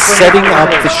key is setting up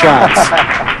the shots.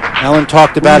 Alan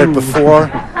talked about it before.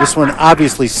 This one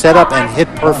obviously set up and hit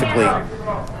perfectly.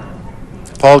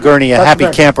 Paul GERNI, a happy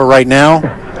camper right now.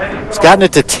 He's gotten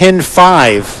it to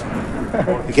 10-5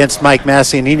 against Mike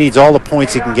Massey, and he needs all the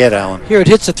points he can get, Alan. Here it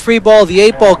hits the 3 ball, the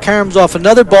 8 ball caroms off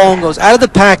another ball and goes out of the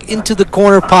pack into the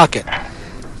corner pocket.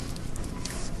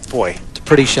 Boy. It's a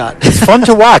pretty shot. It's fun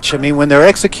to watch. I mean, when they're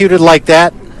executed like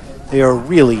that, they are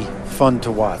really fun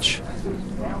to watch.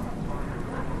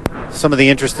 Some of the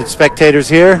interested spectators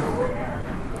here.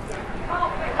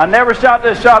 I never shot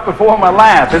this shot before in my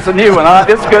life. It's a new one.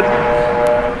 It's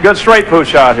good straight pull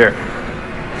shot here.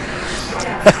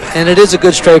 And it is a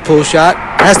good straight pull shot.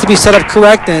 It has to be set up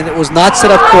correct, and it was not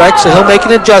set up correct, so he'll make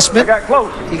an adjustment. I got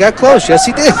close. He got close. Yes,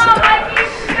 he did.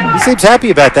 He seems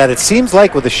happy about that. It seems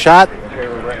like with a shot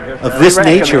of this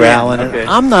nature, Alan,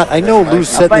 and I know Lou's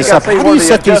setting this up. How do you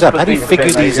set these up? How do you figure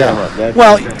these out?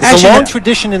 Well, it's a long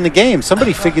tradition in the game.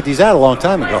 Somebody figured these out a long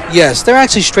time ago. Yes, they're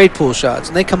actually straight pull shots,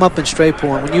 and they come up in straight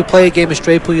pull. And when you play a game of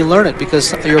straight pull, you learn it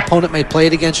because your opponent may play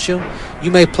it against you. You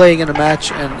may play it in a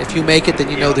match, and if you make it, then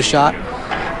you know the shot.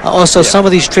 Also, some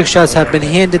of these trick shots have been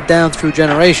handed down through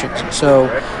generations. So,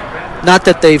 not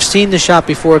that they've seen the shot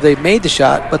before they've made the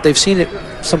shot, but they've seen it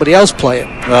somebody else play it,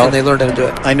 and they learned how to do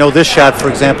it. I know this shot, for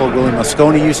example, Willie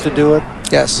Mosconi used to do it.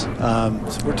 Yes.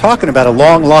 So we're talking about a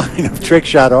long line of trick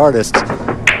shot artists.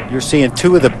 You're seeing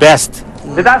 2 of the best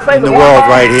in the world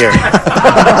right here.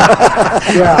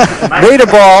 Made a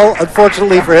ball,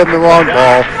 unfortunately for him, the wrong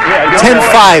ball.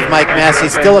 10-5, Mike Massey,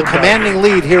 still a commanding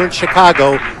lead here in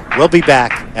Chicago. We'll be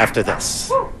back after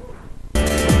this.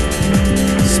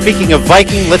 Speaking of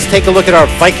Viking, let's take a look at our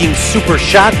Viking super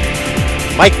shot.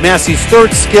 Mike Massey's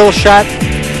 3rd skill shot.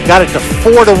 Got it to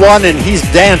 4-1, and he's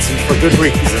dancing for good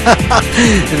reason.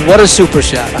 And what a super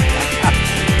shot.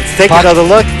 Let's take another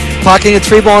look. Pocketing the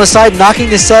 3 ball on the side, knocking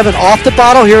the 7 off the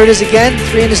bottle. Here it is again.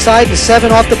 3 on the side, the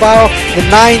 7 off the bottle. The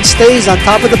 9 stays on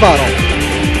top of the bottle.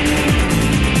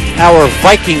 Our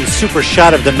Viking super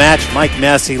shot of the match. Mike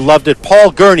Massey loved it.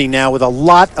 Paul GERNI now with a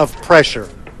lot of pressure.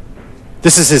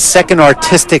 This is his 2nd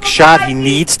artistic shot. He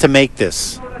needs to make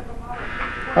this.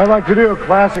 I'd like to do a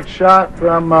classic shot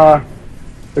from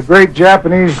the great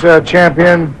Japanese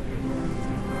champion,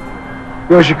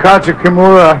 Yoshikatsu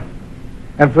Kimura.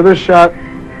 And for this shot,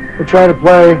 we'll try to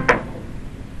play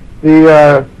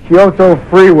the Kyoto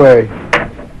Freeway.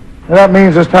 And that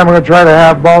means this time we're going to try to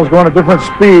have balls going at different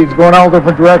speeds, going all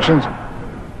different directions.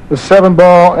 The 7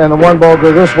 ball and the 1 ball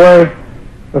go this way.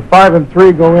 The 5 and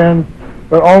 3 go in,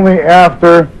 but only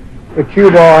after the cue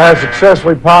ball has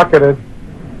successfully pocketed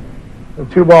the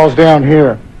 2 balls down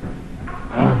here.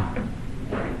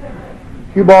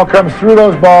 Cue ball comes through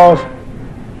those balls,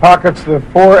 pockets the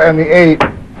 4 and the 8.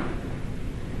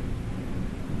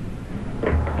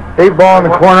 8 ball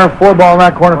in the corner, 4 ball in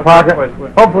that corner pocket.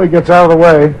 Hopefully it gets out of the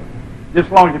way. Just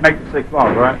as long as you make the 6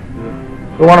 balls, right?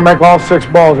 We want to make all 6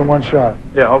 balls in one shot.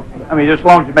 Yeah, I mean, just as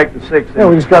long as you make the 6. Yeah,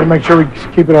 we just got to make sure we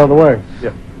keep it out of the way.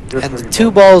 Yeah. And the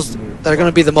 2 balls that are going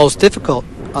to be the most difficult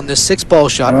on this 6 ball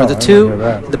shot are the 2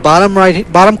 in the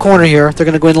bottom corner here. They're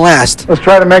going to go in last. Let's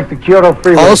try to make the Kyoto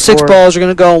Freeway. All 6 balls are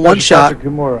going to go in one shot.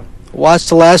 Watch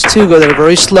the last 2 go. They're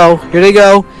very slow. Here they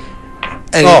go.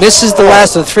 And he misses the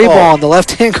last of the 3 ball in the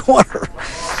left-hand corner.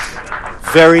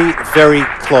 Very, very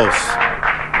close.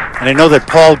 And I know that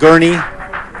Paul GERNI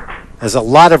has a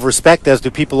lot of respect, as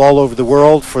do people all over the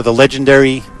world, for the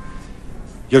legendary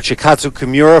Yoshikatsu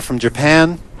Kimura from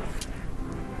Japan.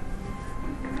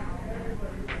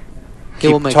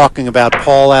 Keep talking about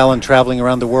Paul Allen traveling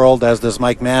around the world, as does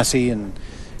Mike Massey, and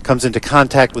comes into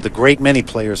contact with a great many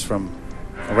players from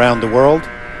around the world.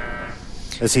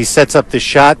 As he sets up this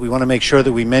shot, we want to make sure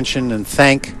that we mention and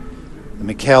thank the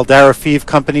Mikhail Darafiv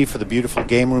Company for the beautiful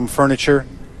game room furniture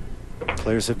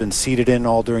players have been seated in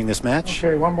all during this match.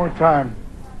 Okay, one more time.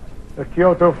 The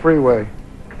Kyoto Freeway.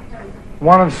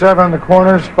 1 and 7 in the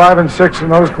corners, 5 and 6 in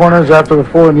those corners after the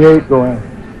 4 and the 8 go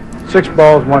in. 6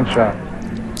 balls, 1 shot.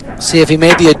 See if he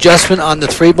made the adjustment on the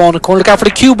 3 ball in the corner. Look out for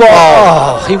the cue ball.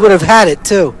 Oh, he would have had it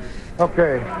too.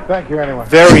 Okay, thank you anyway.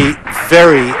 Very,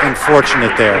 very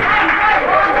unfortunate there.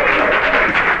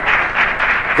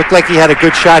 Looked like he had a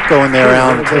good shot going there,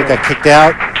 Alan, until it got kicked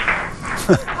out.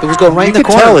 It was going right in the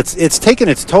corner. You can tell it's taken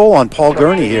its toll on Paul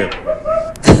GERNI here.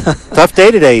 Tough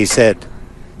day today, he said.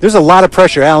 There's a lot of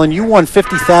pressure. Alan, you won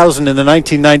 $50,000 in the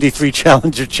 1993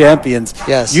 Challenger Champions.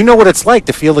 Yes. You know what it's like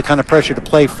to feel the kind of pressure to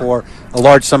play for a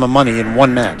large sum of money in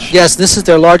one match. Yes, this is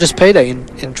their largest payday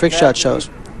in trick shot shows.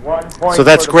 So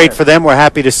that's great for them. We're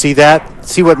happy to see that.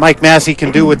 See what Mike Massey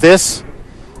can do with this.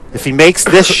 If he makes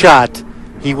this shot,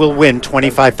 he will win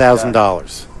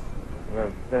 $25,000.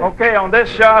 Okay, on this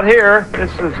shot here,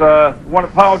 this is one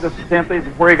of Paul just attempted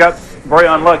before he got very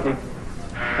unlucky.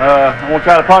 I'm going to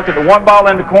try to pocket the 1 ball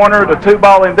in the corner, the 2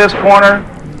 ball in this corner,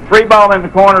 3 ball in the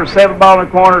corner, 7 ball in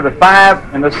the corner, the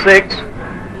 5 and the 6.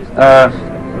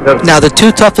 Now the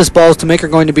 2 toughest balls to make are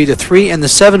going to be the 3 and the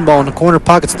 7 ball in the corner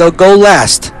pockets. They'll go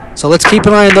last. So let's keep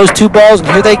an eye on those 2 balls, and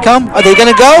here they come. Are they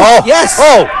going to go? Oh, yes!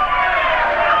 Oh!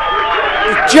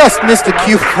 Just missed a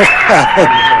cue.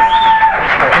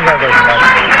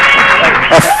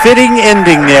 A fitting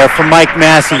ending there for Mike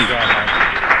Massey.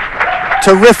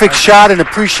 Terrific shot, an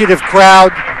appreciative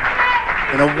crowd,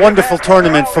 and a wonderful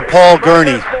tournament for Paul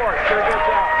GERNI.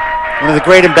 One of the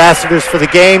great ambassadors for the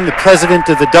game, the president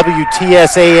of the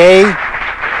WTSAA,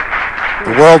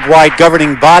 the worldwide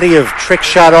governing body of trick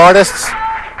shot artists.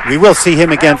 We will see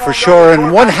him again for sure.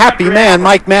 And one happy man,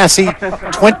 Mike Massey,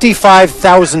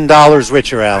 $25,000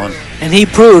 richer, Alan. And he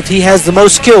proved he has the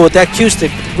most skill with that cue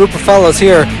stick. The group of fellows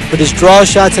here with his draw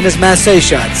shots and his Massey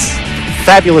shots.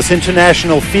 Fabulous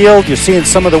international field. You're seeing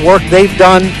some of the work they've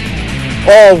done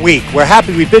all week. We're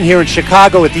happy we've been here in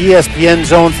Chicago at the ESPN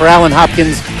Zone. For Alan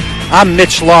Hopkins, I'm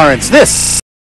Mitch Lawrence. This